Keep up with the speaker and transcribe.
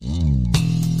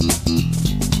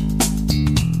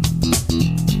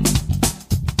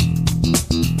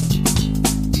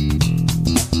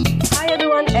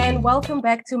welcome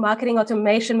back to Marketing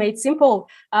Automation Made Simple.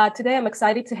 Today, I'm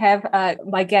excited to have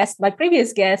my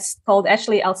previous guest called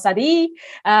Alsadie,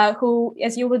 who,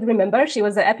 as you would remember, she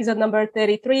was episode number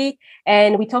 33,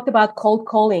 and we talked about cold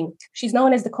calling. She's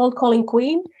known as the cold calling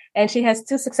queen, and she has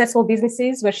 2 successful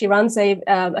businesses where she runs a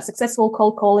successful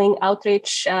cold calling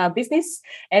outreach business,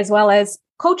 as well as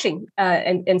coaching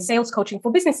and sales coaching for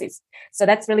businesses. So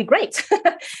that's really great.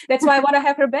 That's why I want to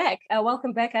have her back.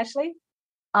 Welcome back, Ashleigh.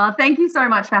 Thank you so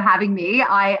much for having me.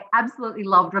 I absolutely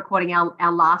loved recording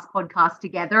our last podcast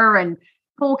together and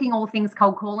talking all things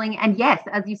cold calling. And yes,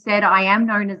 as you said, I am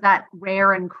known as that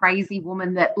rare and crazy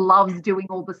woman that loves doing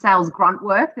all the sales grunt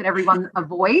work that everyone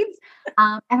avoids.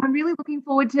 And I'm really looking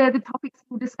forward to the topics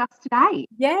we'll discuss today.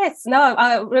 Yes, no,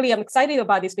 I really am excited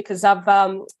about this because I've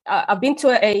been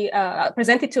to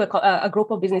presented to a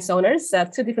group of business owners,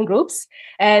 2 different groups,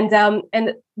 and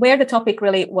where the topic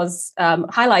really was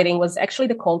highlighting was actually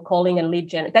the cold calling and lead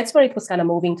gen. That's where it was kind of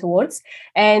moving towards,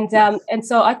 and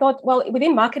so I thought, well,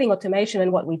 within marketing automation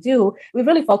and what we do, we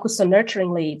really focus on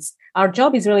nurturing leads. Our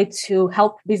job is really to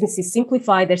help businesses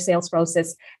simplify their sales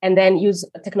process and then use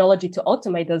technology to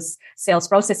automate those sales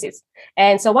processes.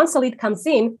 And so once a lead comes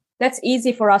in, that's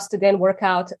easy for us to then work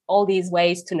out all these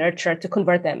ways to nurture, to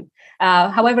convert them.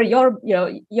 However, your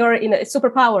in a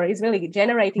superpower is really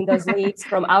generating those leads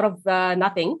from out of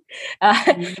nothing,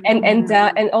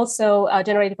 and also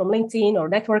generating from LinkedIn or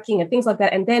networking and things like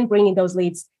that, and then bringing those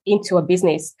leads into a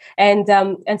business. And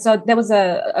so there was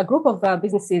a group of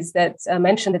businesses that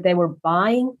mentioned that they were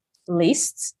buying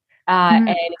lists, and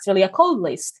it's really a cold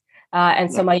list.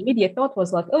 And so my immediate thought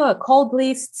was like, oh, cold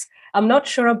lists. I'm not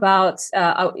sure about,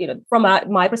 from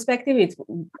my perspective,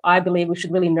 I believe we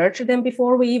should really nurture them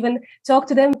before we even talk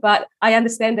to them. But I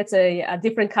understand that's a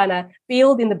different kind of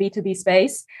field in the B2B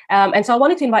space. And so I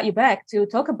wanted to invite you back to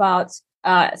talk about,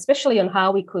 especially on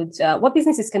how we could, what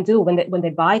businesses can do when they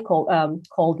buy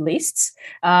cold lists.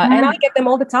 And I get them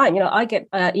all the time. I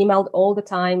get emailed all the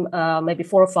time, maybe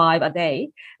 4 or 5 a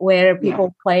day, where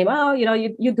people claim, oh,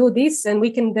 you do this, and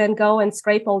we can then go and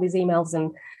scrape all these emails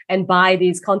and buy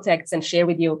these contacts and share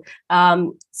with you.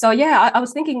 So I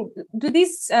was thinking, do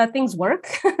these things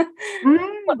work?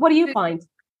 What do you find?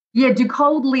 Yeah, do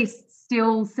cold lists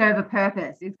still serve a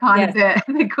purpose is kind of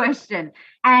the question.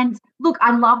 And look,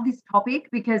 I love this topic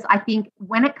because I think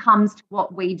when it comes to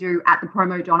what we do at the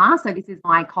Promo Donna, so this is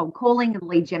my cold calling and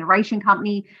lead generation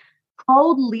company,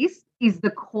 cold list is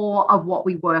the core of what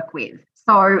we work with.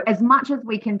 So as much as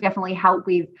we can definitely help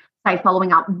with, say,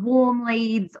 following up warm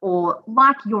leads or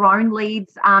like your own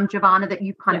leads, Giovanna, that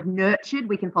you've kind of nurtured,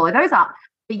 we can follow those up.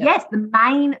 But yes, the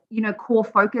main, core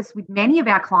focus with many of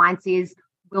our clients is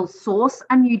we'll source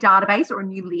a new database or a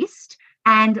new list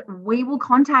and we will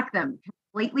contact them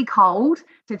completely cold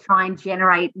to try and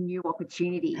generate new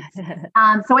opportunities.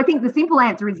 So I think the simple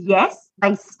answer is yes,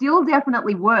 they still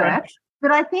definitely work. Right.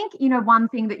 But I think, one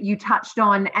thing that you touched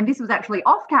on, and this was actually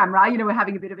off camera, we're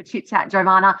having a bit of a chit chat,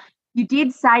 Giovanna. You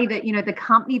did say that, the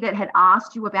company that had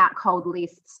asked you about cold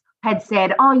lists had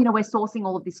said, oh, we're sourcing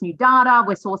all of this new data,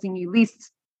 we're sourcing new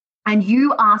lists. And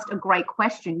you asked a great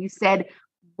question. You said,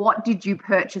 what did you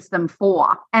purchase them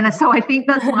for? And so I think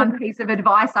that's one piece of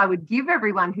advice I would give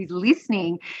everyone who's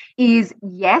listening is,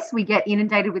 yes, we get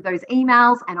inundated with those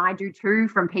emails, and I do too,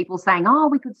 from people saying, oh,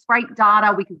 we could scrape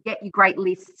data, we could get you great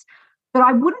lists. But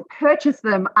I wouldn't purchase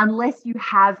them unless you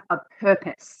have a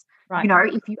purpose. Right.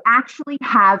 If you actually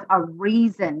have a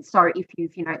reason. So if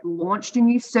you've, launched a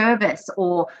new service,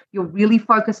 or you're really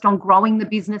focused on growing the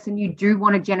business and you do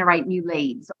want to generate new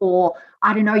leads, or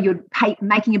I don't know, you're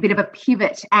making a bit of a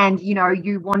pivot and,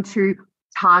 you want to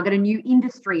target a new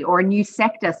industry or a new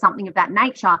sector, something of that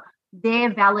nature,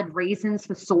 they're valid reasons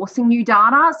for sourcing new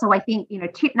data. So I think,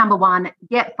 tip number 1,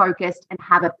 get focused and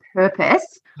have a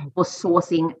purpose for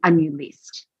sourcing a new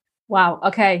list. Wow.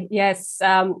 Okay. Yes.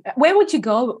 Where would you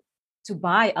go to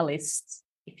buy a list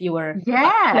if you were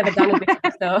never done it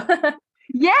before? So.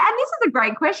 Yeah, and this is a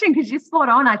great question because you're spot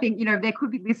on. I think, there could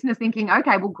be listeners thinking,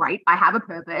 okay, well, great, I have a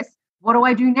purpose. What do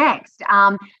I do next?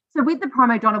 So with the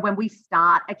Promo Donna, when we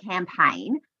start a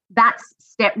campaign, that's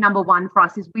step number 1 for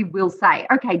us is we will say,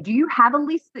 okay, do you have a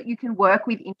list that you can work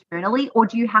with internally, or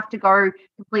do you have to go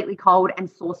completely cold and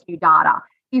source new data?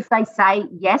 If they say,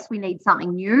 yes, we need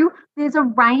something new, there's a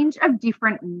range of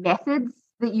different methods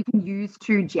that you can use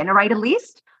to generate a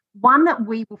list. One that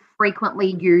we will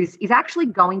frequently use is actually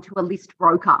going to a list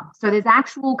broker. So there's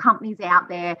actual companies out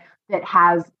there that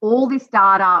have all this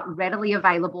data readily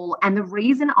available. And the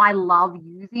reason I love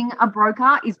using a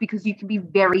broker is because you can be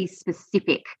very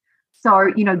specific.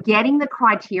 So, getting the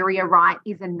criteria right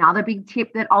is another big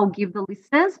tip that I'll give the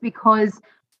listeners, because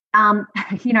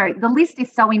the list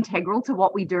is so integral to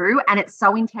what we do, and it's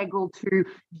so integral to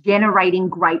generating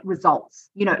great results.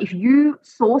 If you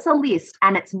source a list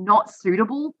and it's not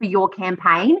suitable for your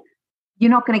campaign, you're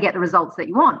not going to get the results that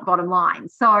you want, bottom line.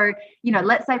 So,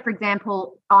 let's say, for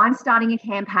example, I'm starting a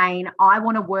campaign. I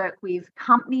want to work with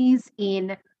companies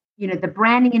in, the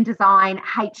branding and design,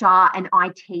 HR and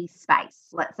IT space,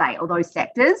 let's say, or those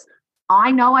sectors.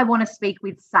 I know I want to speak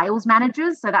with sales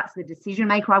managers. So that's the decision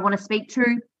maker I want to speak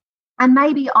to. And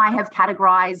maybe I have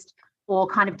categorized or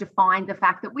kind of defined the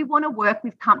fact that we want to work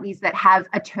with companies that have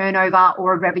a turnover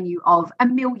or a revenue of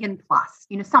 $1 million plus,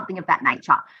 something of that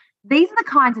nature. These are the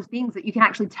kinds of things that you can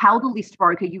actually tell the list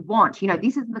broker you want.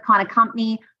 This is the kind of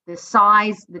company, the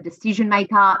size, the decision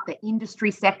maker, the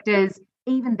industry sectors,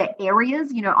 even the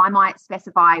areas. I might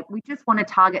specify, we just want to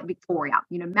target Victoria,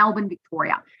 Melbourne,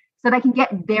 Victoria. So they can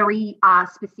get very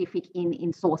specific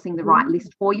in sourcing the right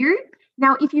list for you.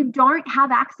 Now, if you don't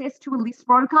have access to a list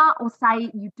broker, or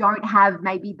say you don't have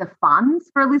maybe the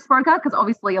funds for a list broker, because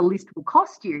obviously a list will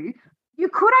cost you, you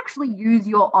could actually use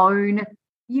your own,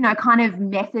 kind of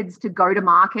methods to go to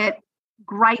market.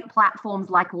 Great platforms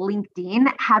like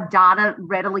LinkedIn have data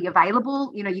readily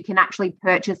available. You can actually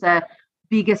purchase a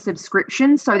bigger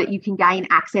subscription so that you can gain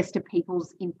access to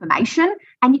people's information,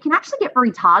 and you can actually get very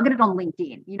targeted on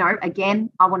LinkedIn. Again,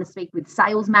 I want to speak with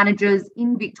sales managers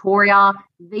in Victoria,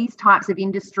 these types of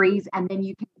industries, and then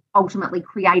you can ultimately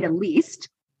create a list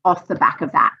off the back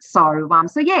of that. So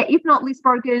yeah, if not list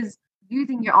brokers,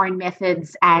 using your own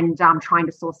methods and trying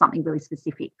to source something really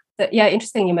specific. Yeah,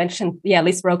 interesting. You mentioned,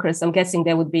 list brokers. I'm guessing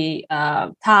they would be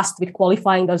tasked with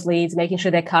qualifying those leads, making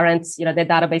sure their current, their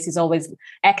database is always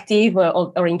active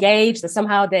or engaged, or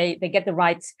somehow they get the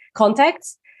right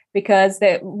contacts, because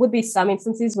there would be some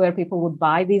instances where people would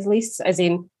buy these lists, as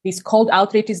in these cold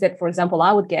outreaches that, for example,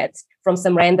 I would get from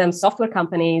some random software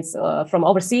companies from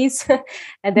overseas,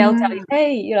 and they'll tell you,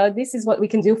 hey, this is what we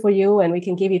can do for you, and we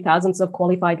can give you thousands of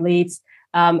qualified leads,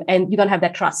 and you don't have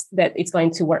that trust that it's going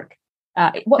to work.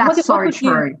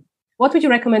 What would you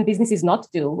recommend businesses not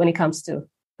do when it comes to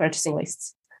purchasing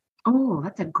lists? Oh,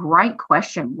 that's a great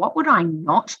question. What would I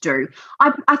not do?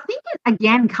 I think it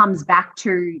again comes back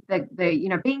to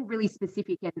the being really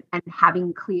specific and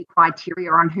having clear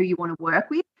criteria on who you want to work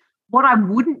with. What I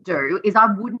wouldn't do is I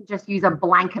wouldn't just use a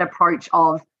blanket approach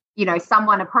of,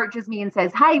 someone approaches me and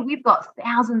says, hey, we've got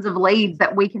thousands of leads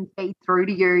that we can feed through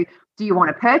to you. Do you want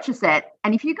to purchase it?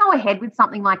 And if you go ahead with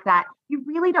something like that, you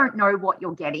really don't know what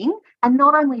you're getting. And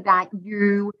not only that,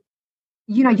 you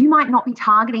might not be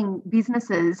targeting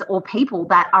businesses or people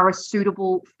that are a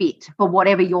suitable fit for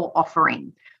whatever you're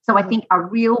offering. So I think a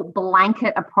real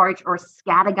blanket approach or a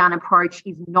scattergun approach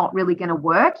is not really going to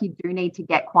work. You do need to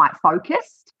get quite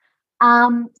focused.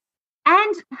 And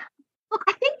look,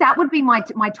 I think that would be my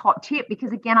top tip,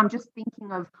 because again, I'm just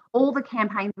thinking of all the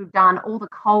campaigns we've done, all the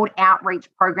cold outreach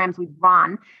programs we've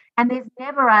run, and there's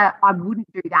never I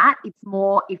wouldn't do that. It's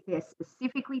more if they're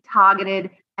specifically targeted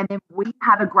and then we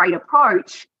have a great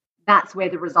approach, that's where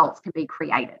the results can be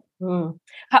created.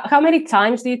 How many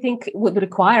times do you think would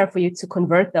require for you to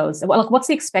convert those? Well, what's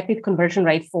the expected conversion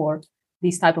rate for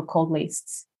these type of cold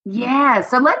lists? Yeah,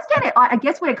 so let's get it. I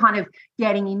guess we're kind of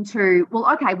getting into,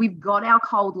 well, okay, we've got our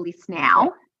cold list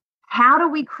now. How do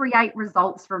we create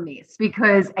results from this?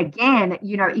 Because again,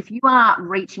 if you are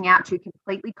reaching out to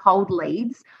completely cold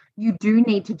leads, you do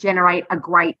need to generate a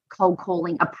great cold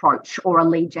calling approach or a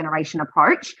lead generation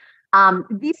approach.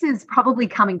 This is probably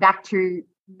coming back to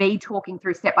me talking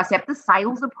through step by step the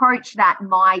sales approach that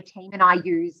my team and I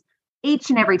use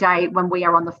each and every day when we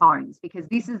are on the phones, because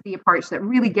this is the approach that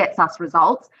really gets us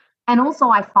results. And also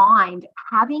I find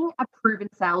having a proven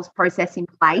sales process in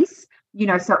place,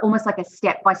 so almost like a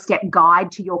step-by-step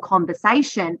guide to your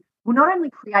conversation will not only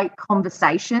create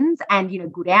conversations and,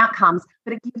 good outcomes,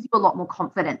 but it gives you a lot more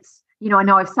confidence. I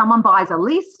know if someone buys a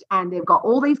list and they've got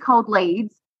all these cold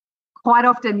leads, quite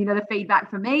often, the feedback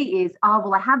for me is, oh,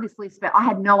 well, I have this list, but I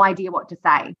had no idea what to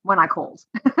say when I called.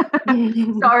 So,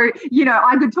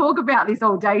 I could talk about this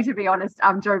all day, to be honest,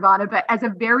 Giovanna, but as a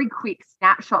very quick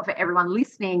snapshot for everyone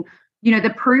listening,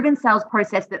 the proven sales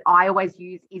process that I always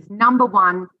use is, number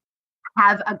one,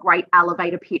 have a great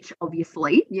elevator pitch,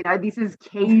 obviously. This is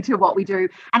key to what we do,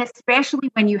 and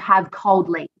especially when you have cold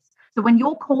leads. So when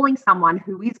you're calling someone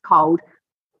who is cold,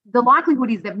 the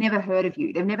likelihood is they've never heard of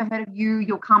you. They've never heard of you,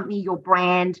 your company, your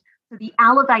brand. So the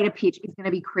elevator pitch is going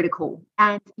to be critical.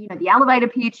 And, the elevator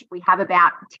pitch, we have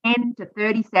about 10 to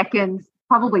 30 seconds,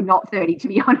 probably not 30, to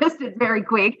be honest. It's very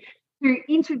quick, to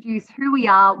introduce who we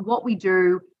are, what we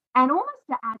do, and almost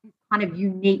to add this kind of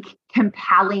unique,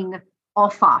 compelling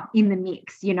offer in the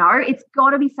mix. It's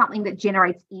got to be something that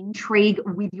generates intrigue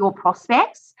with your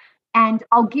prospects. And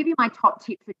I'll give you my top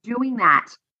tip for doing that.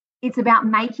 It's about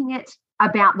making it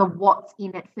about the what's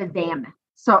in it for them.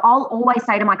 So I'll always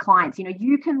say to my clients,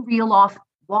 you can reel off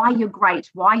why you're great,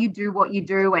 why you do what you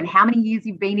do, and how many years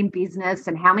you've been in business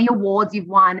and how many awards you've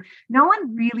won. No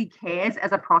one really cares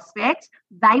as a prospect.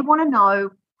 They want to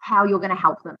know how you're going to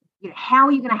help them. How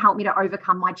are you going to help me to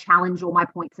overcome my challenge or my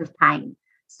points of pain?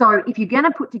 So if you're going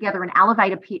to put together an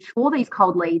elevator pitch for these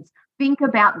cold leads, think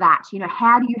about that.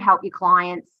 How do you help your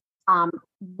clients?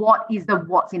 What is the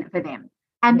what's in it for them?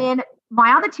 And then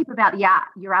my other tip about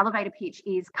your elevator pitch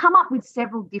is come up with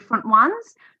several different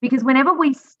ones, because whenever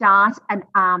we start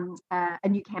a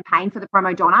new campaign for the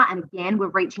Promo Donna, and again, we're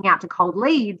reaching out to cold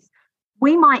leads,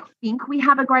 we might think we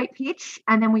have a great pitch,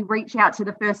 and then we reach out to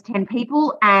the first 10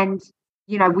 people and,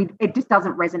 it just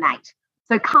doesn't resonate.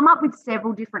 So come up with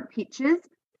several different pitches,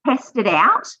 test it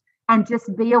and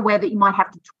just be aware that you might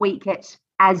have to tweak it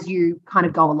as you kind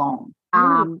of go along.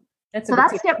 That's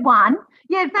step one.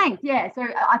 Yeah, thanks. Yeah. So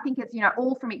I think it's,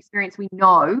 all from experience, we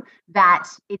know that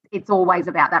it's always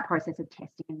about that process of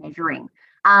testing and measuring.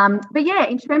 But yeah,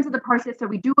 in terms of the process, so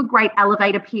we do a great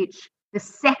elevator pitch. The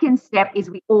second step is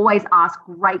we always ask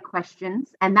great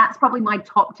questions. And that's probably my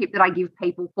top tip that I give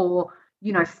people for,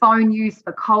 phone use,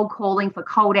 for cold calling, for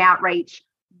cold outreach.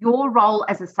 Your role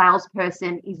as a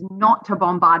salesperson is not to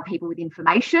bombard people with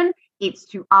information. It's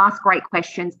to ask great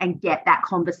questions and get that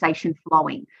conversation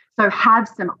flowing. So have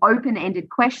some open-ended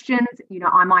questions.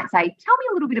 I might say, tell me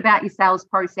a little bit about your sales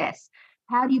process.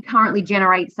 How do you currently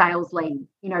generate sales leads?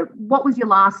 What was your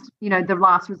the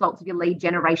last results of your lead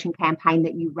generation campaign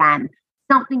that you ran?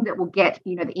 Something that will get,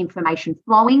 the information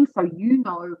flowing so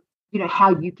how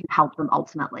you can help them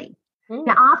ultimately.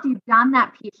 Now, after you've done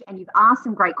that pitch and you've asked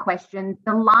some great questions,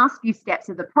 the last few steps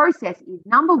of the process is,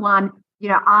 number one,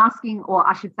 asking, or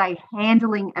I should say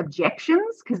handling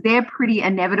objections, because they're pretty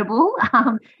inevitable.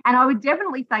 And I would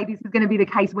definitely say this is going to be the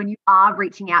case when you are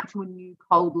reaching out to a new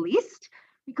cold list,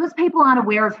 because people aren't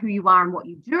aware of who you are and what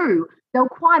you do. They'll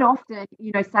quite often,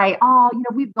 say,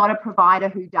 we've got a provider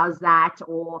who does that,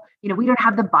 or, we don't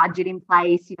have the budget in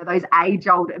place, those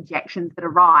age-old objections that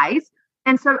arise.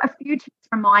 And so a few tips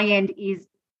from my end is,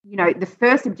 the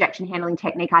first objection handling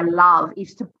technique I love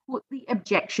is to put the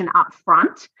objection up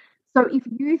front. So if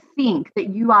you think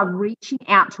that you are reaching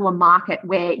out to a market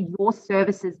where your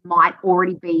services might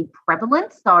already be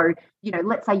prevalent, so,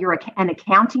 let's say you're an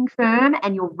accounting firm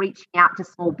and you're reaching out to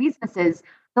small businesses,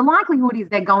 the likelihood is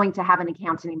they're going to have an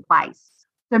accountant in place.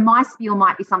 So my spiel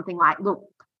might be something like, look,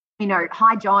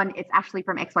 hi, John, it's Ashleigh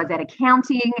from XYZ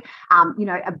Accounting,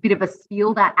 a bit of a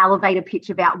spiel, that elevator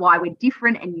pitch about why we're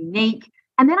different and unique.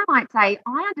 And then I might say,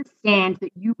 I understand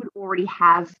that you would already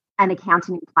have an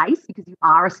accountant in place because you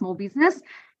are a small business.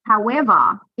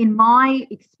 However, in my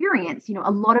experience,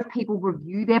 a lot of people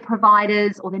review their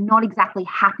providers, or they're not exactly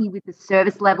happy with the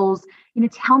service levels.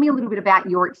 Tell me a little bit about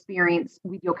your experience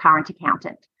with your current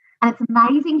accountant. And it's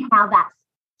amazing how that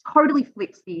totally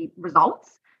flips the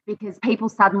results, because people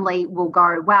suddenly will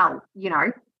go, well,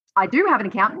 I do have an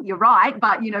accountant, you're right,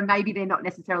 but, maybe they're not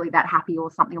necessarily that happy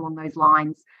or something along those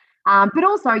lines. But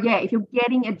also, if you're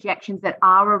getting objections that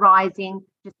are arising,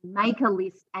 just make a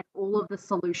list and all of the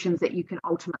solutions that you can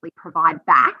ultimately provide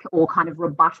back, or kind of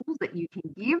rebuttals that you can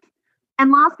give.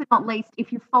 And last but not least,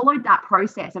 if you followed that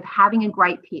process of having a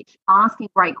great pitch, asking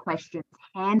great questions,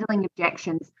 handling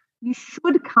objections, you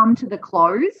should come to the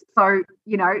close. So,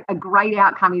 a great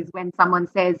outcome is when someone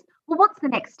says, well, what's the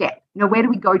next step? Where do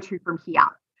we go to from here?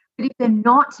 But if they're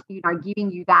not, giving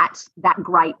you that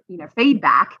great,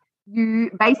 feedback,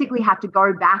 you basically have to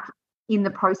go back in the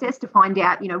process to find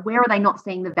out, where are they not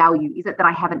seeing the value? Is it that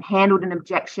I haven't handled an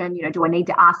objection? Do I need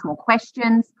to ask more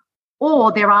questions?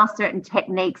 Or there are certain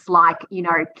techniques like,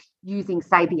 using,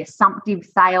 say, the assumptive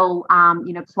sale,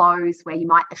 close, where you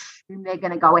might assume they're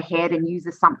going to go ahead and use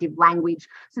assumptive language.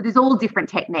 So there's all different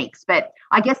techniques. But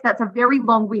I guess that's a very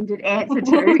long-winded answer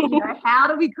to, how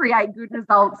do we create good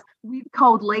results with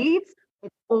cold leads?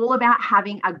 It's all about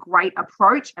having a great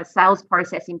approach, a sales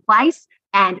process in place,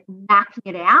 and mapping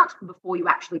it out before you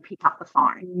actually pick up the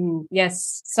phone.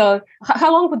 Yes. So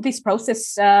how long would this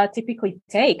process typically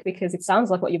take? Because it sounds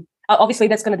like what you obviously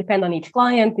that's going to depend on each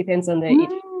client, depends on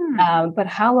but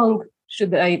how long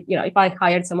should I, if I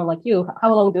hired someone like you,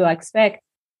 how long do I expect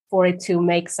for it to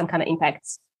make some kind of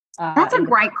impact? That's a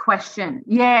great question.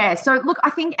 Yeah. So look, I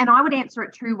think, and I would answer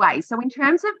it two ways. So in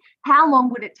terms of how long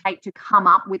would it take to come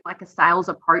up with like a sales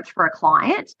approach for a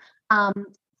client?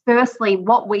 Firstly,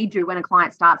 what we do when a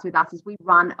client starts with us is we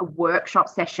run a workshop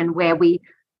session where we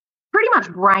pretty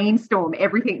much brainstorm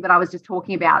everything that I was just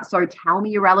talking about. So tell me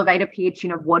your elevator pitch,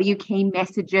 what are your key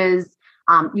messages?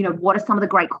 What are some of the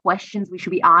great questions we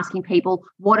should be asking people?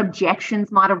 What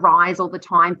objections might arise all the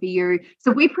time for you?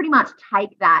 So we pretty much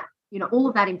take that, all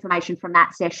of that information from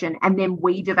that session, and then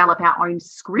we develop our own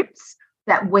scripts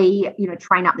that we,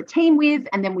 train up the team with,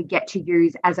 and then we get to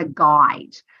use as a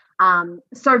guide.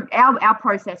 So our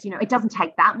process, it doesn't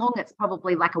take that long. It's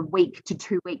probably like a week to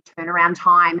 2 week turnaround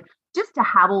time just to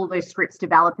have all those scripts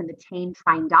developed and the team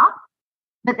trained up.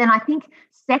 But then I think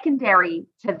secondary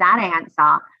to that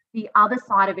answer, the other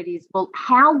side of it is, well,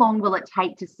 how long will it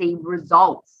take to see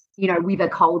results, with a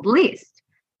cold list?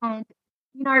 And,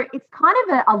 it's kind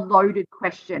of a loaded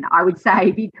question, I would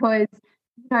say, because,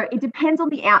 it depends on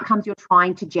the outcomes you're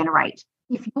trying to generate.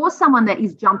 If you're someone that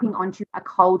is jumping onto a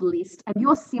cold list and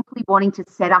you're simply wanting to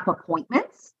set up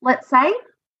appointments, let's say,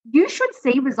 you should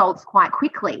see results quite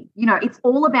quickly. It's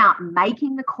all about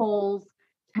making the calls,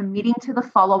 committing to the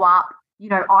follow-up.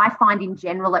 I find in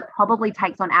general it probably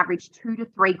takes on average 2 to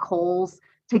 3 calls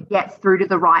to get through to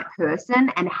the right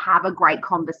person and have a great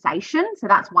conversation. So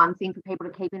that's one thing for people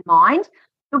to keep in mind.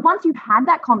 But once you've had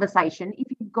that conversation, if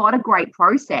you've got a great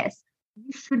process,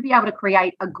 you should be able to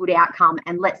create a good outcome.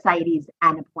 And let's say it is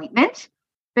an appointment.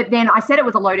 But then I said it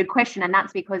was a loaded question, and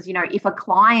that's because, if a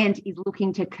client is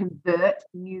looking to convert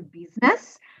new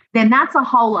business, then that's a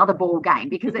whole other ball game,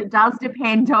 because it does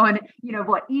depend on,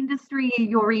 what industry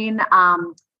you're in,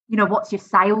 what's your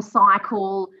sales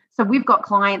cycle. So we've got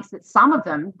clients that some of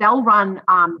them, they'll run,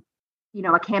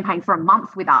 a campaign for a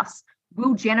month with us.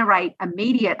 We'll generate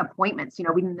immediate appointments,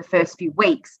 within the first few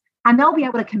weeks, and they'll be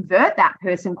able to convert that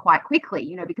person quite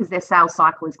quickly, because their sales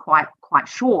cycle is quite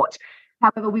short.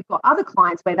 However, we've got other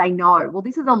clients where they know, well,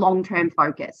 this is a long-term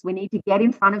focus. We need to get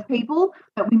in front of people,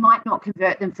 but we might not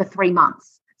convert them for 3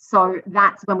 months. So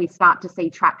that's when we start to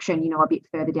see traction, a bit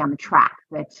further down the track.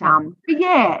 But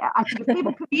yeah, I think if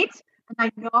people commit and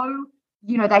they know,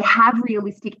 they have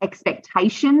realistic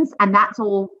expectations, and that's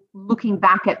all looking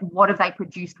back at what have they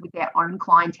produced with their own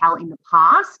clientele in the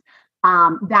past,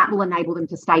 that will enable them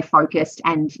to stay focused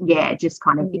and, just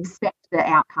kind of expect the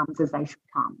outcomes as they should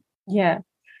come. Yeah.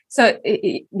 So,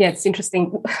 it's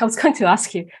interesting. I was going to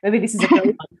ask you, maybe this is a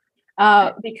great one,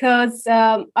 because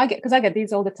I get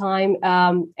these all the time,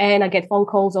 and I get phone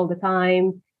calls all the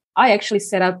time. I actually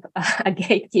set up a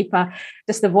gatekeeper,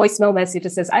 just a voicemail message that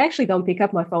says, I actually don't pick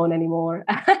up my phone anymore.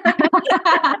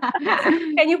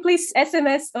 Can you please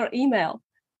SMS or email?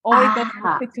 Or it goes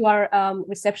to our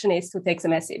receptionist who takes a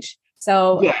message.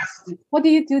 So what do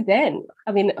you do then?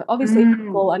 I mean, obviously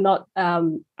people are not,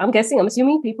 I'm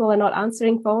assuming people are not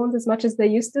answering phones as much as they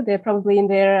used to. They're probably in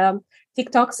their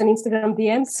TikToks and Instagram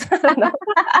DMs.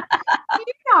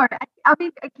 I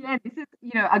mean, again, this is,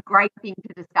 a great thing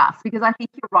to discuss, because I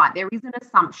think you're right. There is an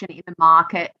assumption in the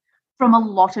market from a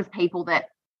lot of people that,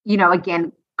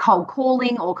 again, cold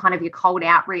calling or kind of your cold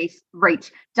outreach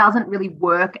doesn't really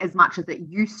work as much as it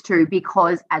used to,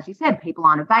 because, as you said, people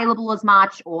aren't available as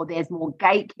much, or there's more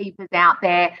gatekeepers out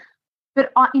there.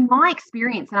 But in my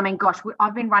experience, and I mean, gosh,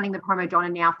 I've been running the Promo Donna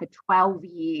now for 12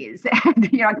 years, and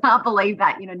I can't believe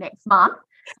that, next month.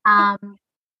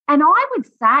 And I would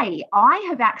say I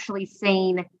have actually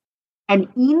seen an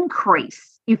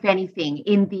increase, if anything,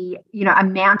 in the,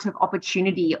 amount of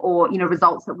opportunity or,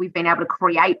 results that we've been able to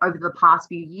create over the past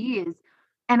few years.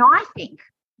 And I think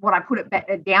what I put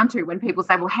it down to when people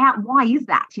say, well, why is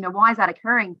that? Why is that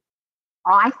occurring?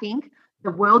 I think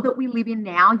the world that we live in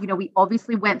now, we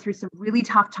obviously went through some really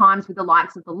tough times with the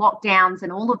likes of the lockdowns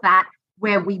and all of that,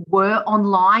 where we were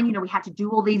online, we had to do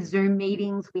all these Zoom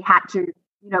meetings. We had to,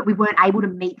 we weren't able to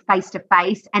meet face to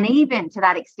face. And even to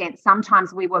that extent,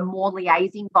 sometimes we were more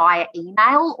liaising via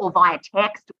email or via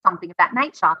text or something of that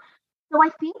nature. So I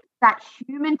think that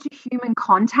human to human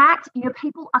contact,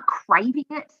 people are craving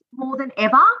it more than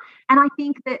ever. And I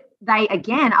think that they,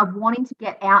 again, are wanting to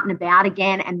get out and about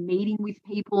again and meeting with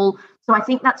people. So I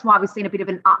think that's why we've seen a bit of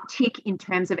an uptick in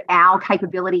terms of our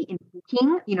capability in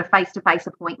booking, face-to-face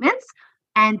appointments.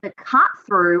 And the cut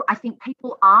through, I think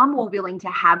people are more willing to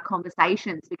have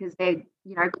conversations because they're,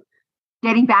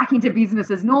 getting back into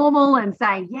business as normal and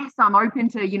saying, yes, I'm open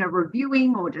to,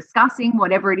 reviewing or discussing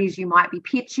whatever it is you might be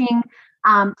pitching.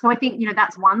 So I think,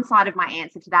 that's one side of my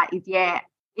answer to that is,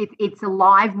 it's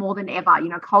alive more than ever.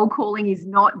 Cold calling is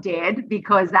not dead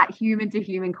because that human to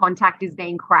human contact is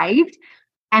being craved.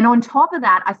 And on top of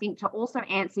that, I think to also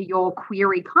answer your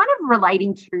query kind of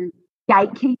relating to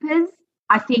gatekeepers,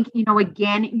 I think,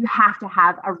 again, you have to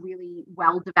have a really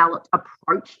well-developed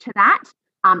approach to that.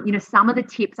 Some of the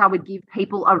tips I would give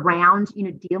people around,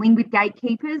 dealing with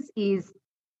gatekeepers is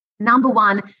Number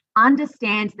one,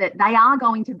 understand that they are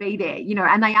going to be there,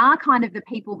 and they are kind of the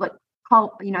people that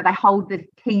they hold the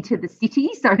key to the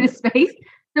city, so to speak.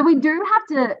 So we do have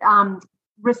to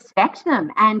respect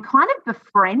them and kind of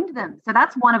befriend them. So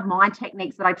that's one of my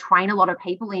techniques that I train a lot of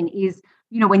people in is,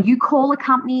 when you call a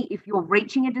company, if you're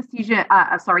reaching a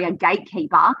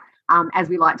gatekeeper, as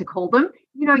we like to call them,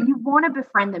 you want to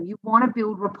befriend them. You want to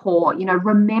build rapport,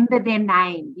 remember their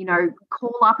name,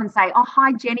 call up and say, oh,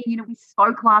 hi, Jenny, we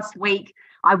spoke last week.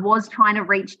 I was trying to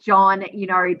reach John,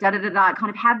 kind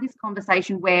of have this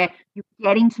conversation where you're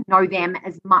getting to know them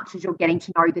as much as you're getting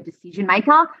to know the decision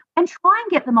maker, and try and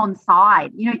get them on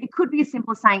side. It could be as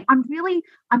simple as saying, I'm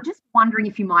just wondering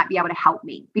if you might be able to help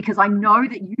me, because I know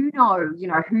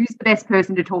that who's the best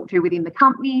person to talk to within the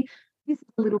company. This is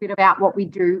a little bit about what we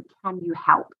do. Can you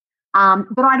help?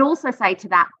 But I'd also say to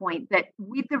that point that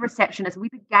with the receptionist,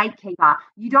 with the gatekeeper,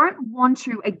 you don't want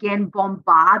to, again,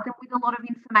 bombard them with a lot of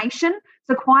information.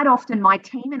 So quite often my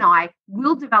team and I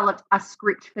will develop a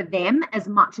script for them as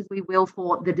much as we will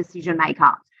for the decision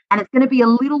maker. And it's going to be a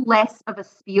little less of a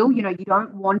spiel. You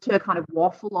don't want to kind of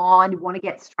waffle on. You want to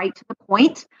get straight to the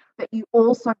point, but you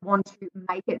also want to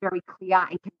make it very clear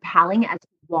and compelling as to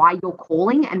why you're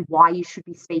calling and why you should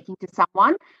be speaking to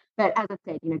someone. But as I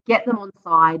said, get them on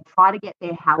side, try to get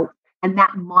their help, and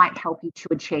that might help you to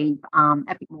achieve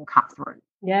a bit more cut through.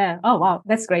 Yeah. Oh, wow.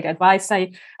 That's great advice.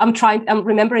 I'm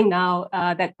remembering now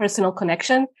that personal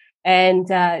connection, and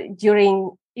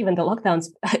during even the lockdowns,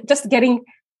 just getting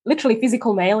literally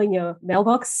physical mail in your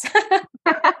mailbox.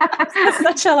 It's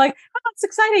such a it's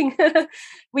exciting.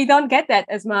 We don't get that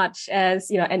as much as,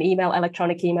 an email,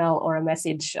 electronic email, or a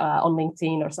message on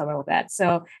LinkedIn or somewhere like that.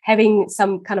 So having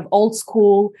some kind of old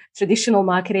school traditional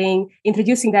marketing,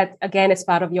 introducing that again as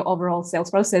part of your overall sales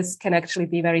process can actually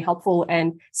be very helpful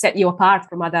and set you apart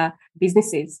from other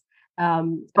businesses.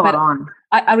 Spot on.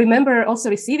 I remember also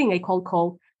receiving a cold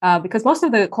call because most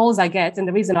of the calls I get, and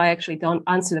the reason I actually don't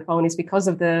answer the phone is because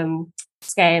of the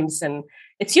scams, and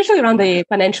it's usually around the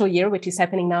financial year, which is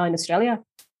happening now in Australia.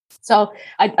 So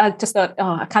I just thought,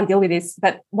 I can't deal with this.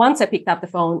 But once I picked up the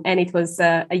phone, and it was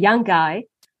a young guy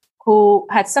who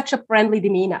had such a friendly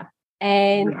demeanor.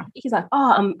 And he's like,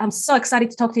 oh, I'm so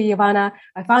excited to talk to you, Ivana.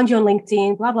 I found you on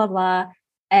LinkedIn, blah, blah, blah.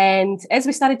 And as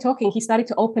we started talking, he started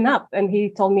to open up, and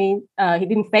he told me he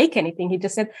didn't fake anything. He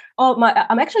just said, oh,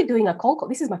 I'm actually doing a cold call.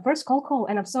 This is my first cold call.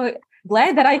 And I'm so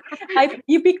glad that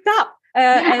you picked up.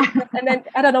 And then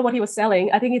I don't know what he was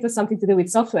selling. I think it was something to do with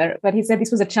software, but he said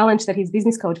this was a challenge that his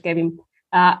business coach gave him.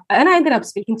 And I ended up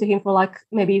speaking to him for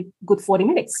maybe good 40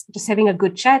 minutes, just having a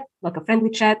good chat, like a friendly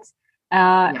chat.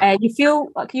 And you feel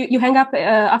like you hang up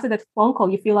after that phone call,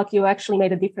 you feel like you actually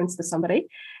made a difference to somebody.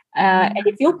 And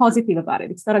you feel positive about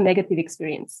it. It's not a negative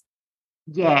experience.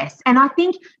 Yes. And I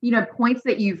think, points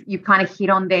that you've kind of hit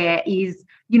on there is,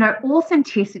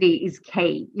 authenticity is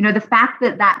key. The fact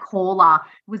that caller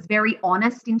was very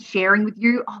honest in sharing with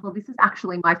you, oh, well, this is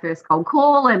actually my first cold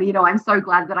call. And, I'm so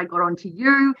glad that I got onto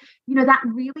you. That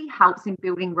really helps in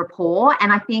building rapport.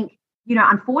 And I think,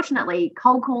 unfortunately,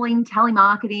 cold calling,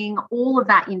 telemarketing, all of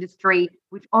that industry,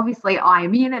 which obviously I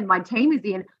am in and my team is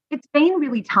in, it's been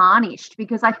really tarnished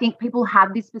because I think people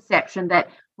have this perception that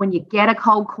when you get a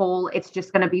cold call, it's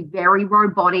just going to be very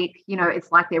robotic.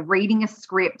 It's like they're reading a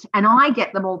script, and I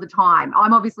get them all the time.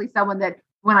 I'm obviously someone that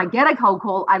when I get a cold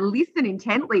call, I listen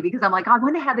intently because I'm like, I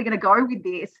wonder how they're going to go with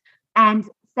this. And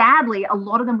sadly, a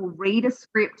lot of them will read a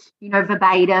script,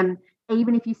 verbatim.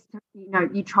 Even if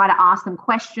you try to ask them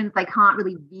questions, they can't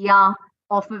really veer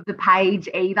off of the page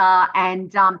either.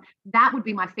 And that would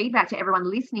be my feedback to everyone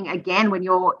listening. Again, when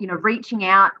you're, reaching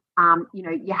out,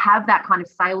 you have that kind of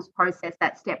sales process,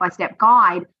 that step-by-step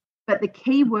guide, but the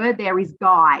key word there is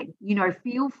guide.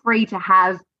 Feel free to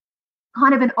have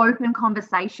kind of an open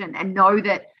conversation and know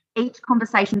that each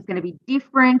conversation is going to be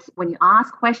different. When you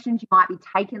ask questions, you might be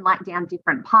taken down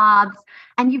different paths,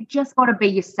 and you've just got to be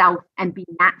yourself and be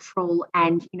natural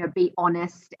and, be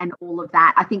honest and all of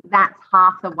that. I think that's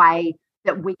half the way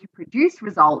that we can produce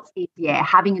results is,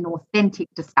 having an authentic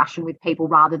discussion with people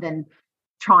rather than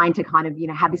trying to kind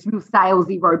of, have this real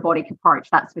salesy, robotic approach.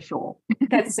 That's for sure.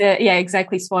 That's,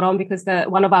 exactly spot on, because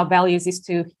one of our values is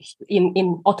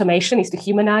in automation is to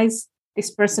humanize this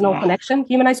personal connection,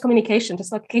 humanize communication,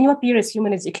 just can you appear as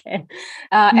human as you can?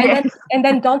 And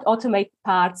then don't automate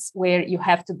parts where you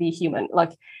have to be human.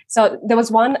 So there was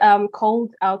one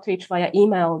cold outreach via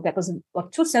email that was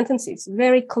 2 sentences,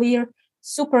 very clear,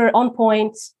 super on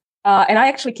point. And I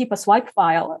actually keep a swipe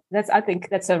file. I think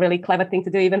that's a really clever thing to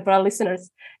do, even for our listeners.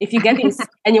 If you get this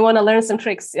and you want to learn some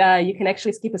tricks, you can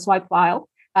actually keep a swipe file.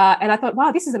 And I thought,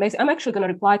 wow, this is amazing. I'm actually going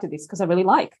to reply to this because I really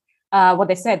like. what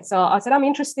they said. So I said, I'm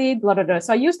interested, blah, blah, blah.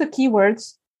 So I used the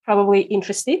keywords, probably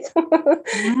interested.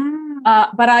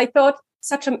 But I thought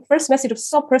such a first message was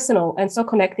so personal and so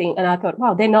connecting. And I thought,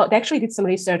 wow, they actually did some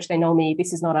research. They know me.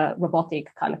 This is not a robotic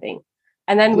kind of thing.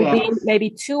 And then within maybe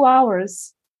 2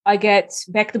 hours, I get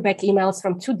back-to-back emails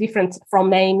from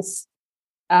names.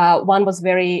 One was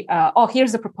very,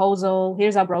 here's the proposal,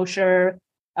 here's our brochure,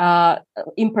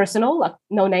 impersonal, like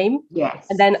no name. Yes.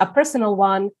 And then a personal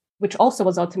one, which also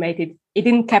was automated. It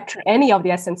didn't capture any of the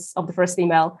essence of the first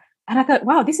email. And I thought,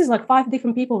 wow, this is like 5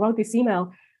 different people wrote this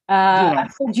email. I'm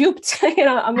so duped.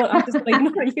 I'm just going to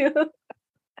ignore you.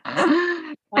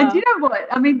 And you know what?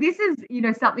 I mean, this is,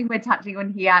 something we're touching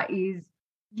on here is,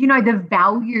 the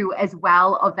value as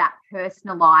well of that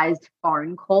personalized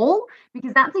phone call,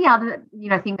 because that's the other,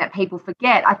 thing that people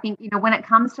forget. I think, when it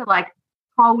comes to like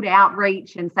cold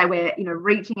outreach and say we're,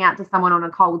 reaching out to someone on a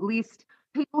cold list,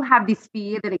 people have this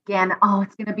fear that, again,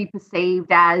 it's going to be perceived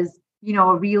as,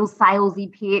 a real salesy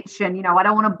pitch and, I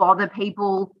don't want to bother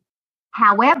people.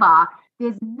 However,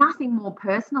 there's nothing more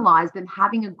personalized than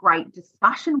having a great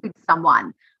discussion with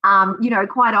someone.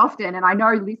 Quite often, and I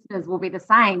know listeners will be the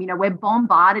same, we're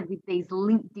bombarded with these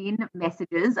LinkedIn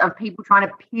messages of people trying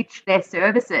to pitch their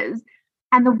services.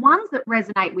 And the ones that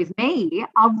resonate with me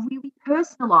are really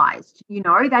personalized. They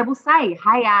will say,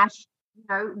 hey, Ash,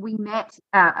 we met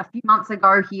a few months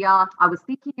ago here. I was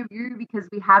thinking of you because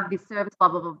we have this service, blah,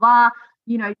 blah, blah, blah.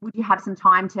 Would you have some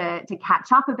time to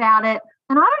catch up about it?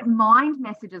 And I don't mind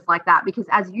messages like that because,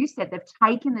 as you said, they've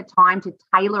taken the time to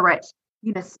tailor it,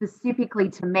 specifically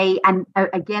to me. And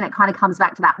again, it kind of comes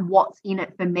back to that what's in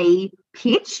it for me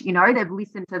pitch. They've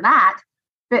listened to that.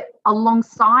 But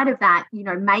alongside of that,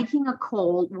 making a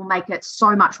call will make it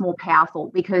so much more powerful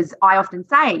because I often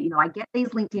say, I get these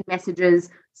LinkedIn messages,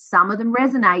 some of them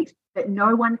resonate, but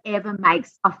no one ever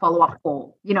makes a follow-up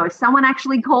call. If someone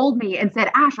actually called me and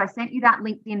said, Ash, I sent you that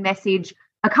LinkedIn message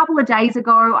a couple of days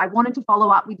ago, I wanted to follow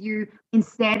up with you.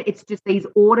 Instead, it's just these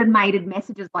automated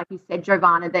messages, like you said,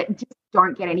 Giovanna, that just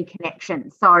don't get any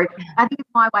connection. So I think it's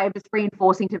my way of just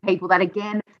reinforcing to people that,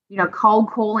 again,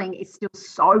 cold calling is still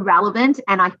so relevant.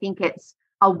 And I think it's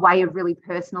a way of really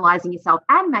personalizing yourself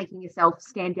and making yourself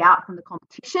stand out from the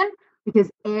competition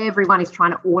because everyone is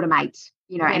trying to automate,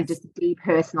 and just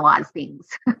depersonalize things.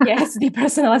 Yes,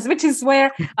 depersonalize, which is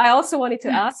where I also wanted to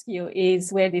ask you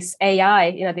is where this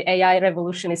AI, the AI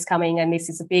revolution is coming. And this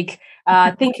is a big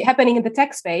thing happening in the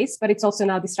tech space, but it's also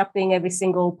now disrupting every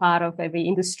single part of every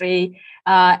industry.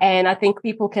 And I think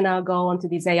people can now go onto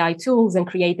these AI tools and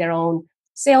create their own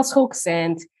sales hooks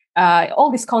and all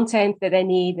this content that they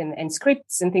need and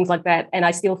scripts and things like that. And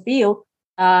I still feel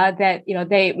that,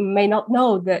 they may not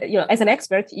know that, as an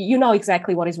expert,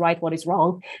 exactly what is right, what is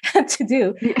wrong to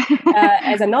do.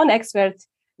 As a non-expert,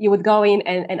 you would go in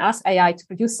and ask AI to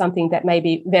produce something that may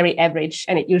be very average,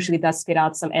 and it usually does spit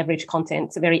out some average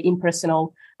content, very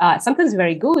impersonal, sometimes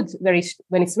very good,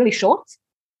 when it's really short.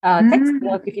 Text,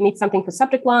 if you need something for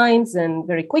subject lines and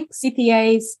very quick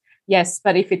CTAs, yes,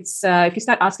 but if it's if you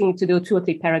start asking it to do 2 or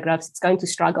 3 paragraphs, it's going to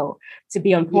struggle to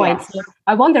be on point. Yes. So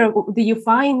I wonder, do you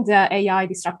find AI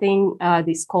disrupting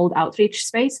this cold outreach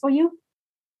space for you?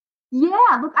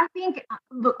 Yeah,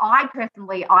 I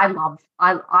personally,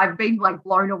 I've been like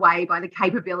blown away by the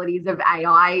capabilities of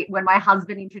AI. When my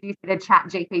husband introduced me to Chat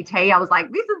GPT, I was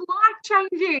like, this is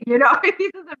life-changing,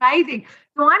 this is amazing.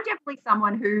 So I'm definitely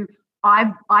someone who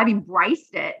I've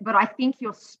embraced it, but I think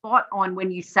you're spot on when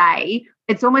you say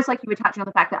it's almost like you were touching on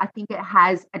the fact that I think it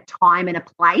has a time and a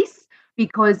place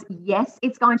because, yes,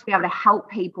 it's going to be able to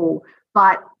help people,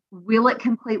 but will it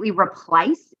completely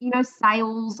replace,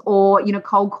 sales or,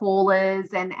 cold callers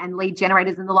and lead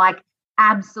generators and the like?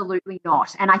 Absolutely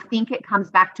not. And I think it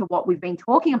comes back to what we've been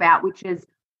talking about, which is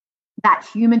that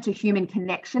human-to-human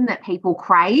connection that people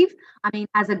crave. I mean,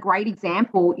 as a great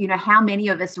example, how many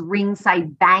of us ring, say,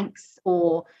 banks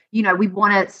or, we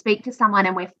want to speak to someone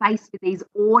and we're faced with these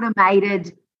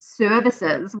automated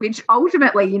services, which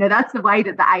ultimately, that's the way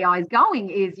that the AI is going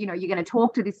is, you're going to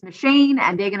talk to this machine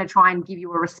and they're going to try and give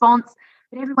you a response.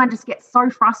 But everyone just gets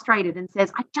so frustrated and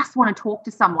says, I just want to talk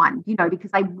to someone,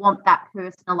 because they want that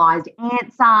personalized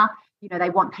answer. They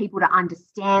want people to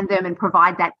understand them and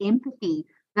provide that empathy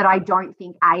that I don't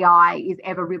think AI is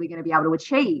ever really going to be able to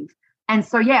achieve. And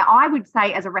so, yeah, I would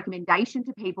say as a recommendation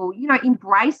to people,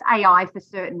 embrace AI for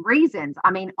certain reasons.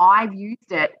 I mean, I've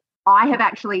used it. I have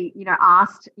actually,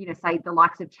 asked, say the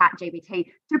likes of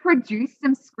ChatGPT to produce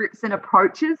some scripts and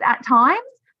approaches at times,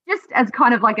 just as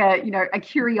kind of like a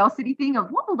curiosity thing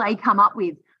of what will they come up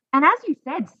with. And as you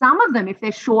said, some of them, if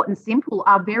they're short and simple,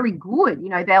 are very good.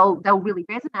 They'll really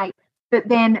resonate. but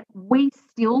then we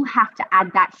still have to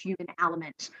add that human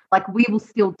element. Like we will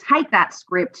still take that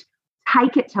script,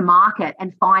 take it to market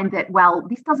and find that, well,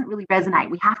 this doesn't really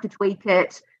resonate. We have to tweak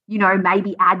it,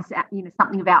 maybe add,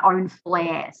 something of our own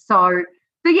flair. So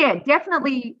yeah,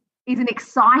 definitely is an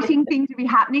exciting thing to be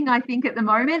happening, I think, at the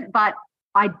moment, but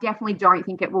I definitely don't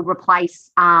think it will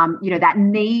replace, that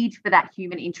need for that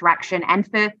human interaction and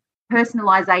for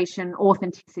personalization,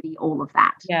 authenticity, all of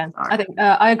that. Yeah, so. I think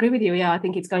I agree with you. Yeah, I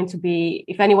think it's going to be,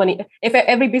 if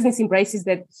every business embraces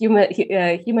that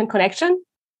human connection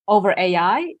over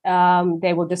AI,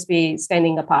 they will just be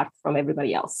standing apart from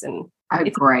everybody else. And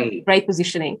it's great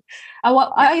positioning.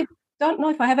 I don't know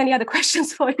if I have any other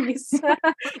questions for you. Is there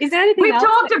anything We've else?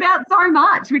 talked about so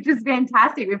much, which is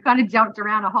fantastic. We've kind of jumped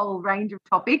around a whole range of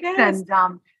topics. Yes.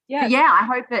 And I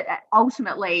hope that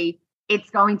ultimately it's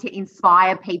going to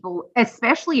inspire people,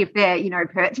 especially if they're,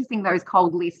 purchasing those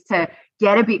cold lists, to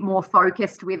get a bit more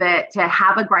focused with it, to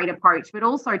have a great approach, but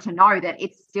also to know that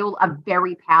it's still a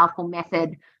very powerful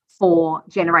method for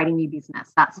generating new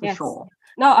business. That's for sure.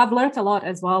 No, I've learned a lot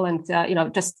as well. And,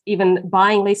 just even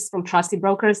buying lists from trusted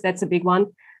brokers, that's a big one,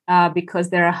 because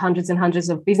there are hundreds and hundreds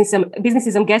of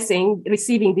businesses, I'm guessing,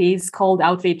 receiving these cold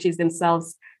outreaches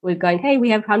themselves. We're going, hey, we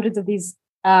have hundreds of these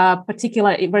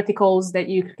particular verticals that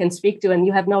you can speak to, and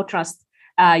you have no trust.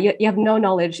 You have no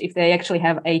knowledge if they actually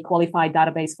have a qualified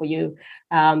database for you.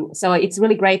 So it's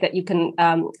really great that you can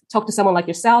talk to someone like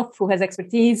yourself who has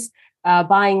expertise,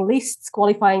 buying lists,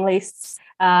 qualifying lists,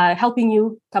 helping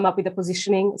you come up with a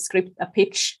positioning, script, a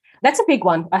pitch. That's a big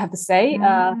one, I have to say.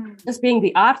 Just being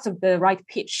the art of the right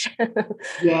pitch.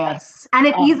 Yes. And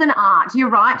it is an art. You're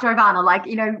right, Giovanna. Like,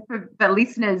 for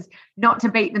listeners not to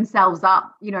beat themselves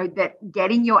up, that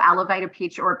getting your elevator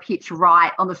pitch or a pitch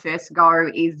right on the first go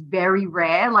is very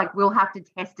rare. Like, we'll have to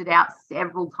test it out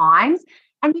several times.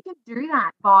 And you can do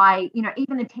that by,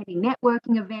 even attending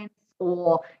networking events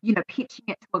or, pitching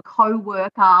it to a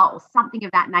co-worker or something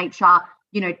of that nature.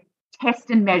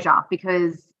 Test and measure,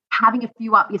 because having a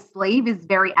few up your sleeve is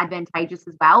very advantageous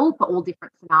as well for all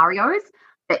different scenarios.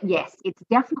 But yes, it's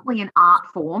definitely an art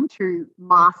form to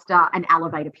master an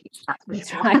elevator pitch. That's for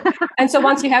sure. Right. And so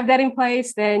once you have that in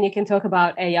place, then you can talk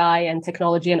about AI and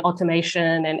technology and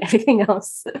automation and everything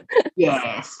else.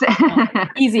 Yes.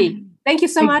 Easy. Thank you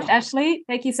so much, Ashleigh.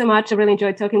 Thank you so much. I really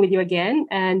enjoyed talking with you again.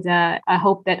 And I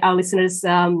hope that our listeners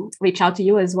reach out to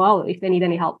you as well if they need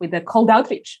any help with the cold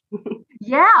outreach.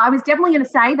 Yeah, I was definitely going to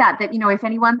say that, if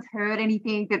anyone's heard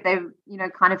anything that they've,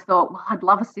 kind of thought, well, I'd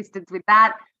love assistance with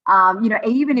that.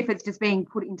 Even if it's just being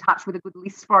put in touch with a good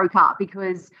list broker,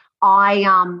 because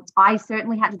I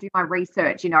certainly had to do my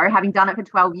research, having done it for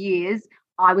 12 years.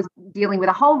 I was dealing with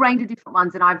a whole range of different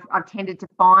ones, and I've tended to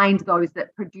find those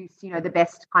that produce, the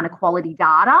best kind of quality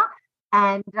data.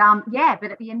 And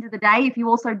but at the end of the day, if you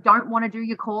also don't want to do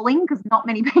your calling, because not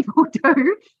many people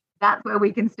do, that's where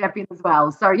we can step in as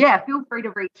well. So feel free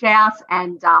to reach out,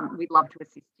 and we'd love to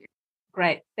assist you.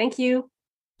 Great. Thank you.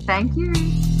 Thank you.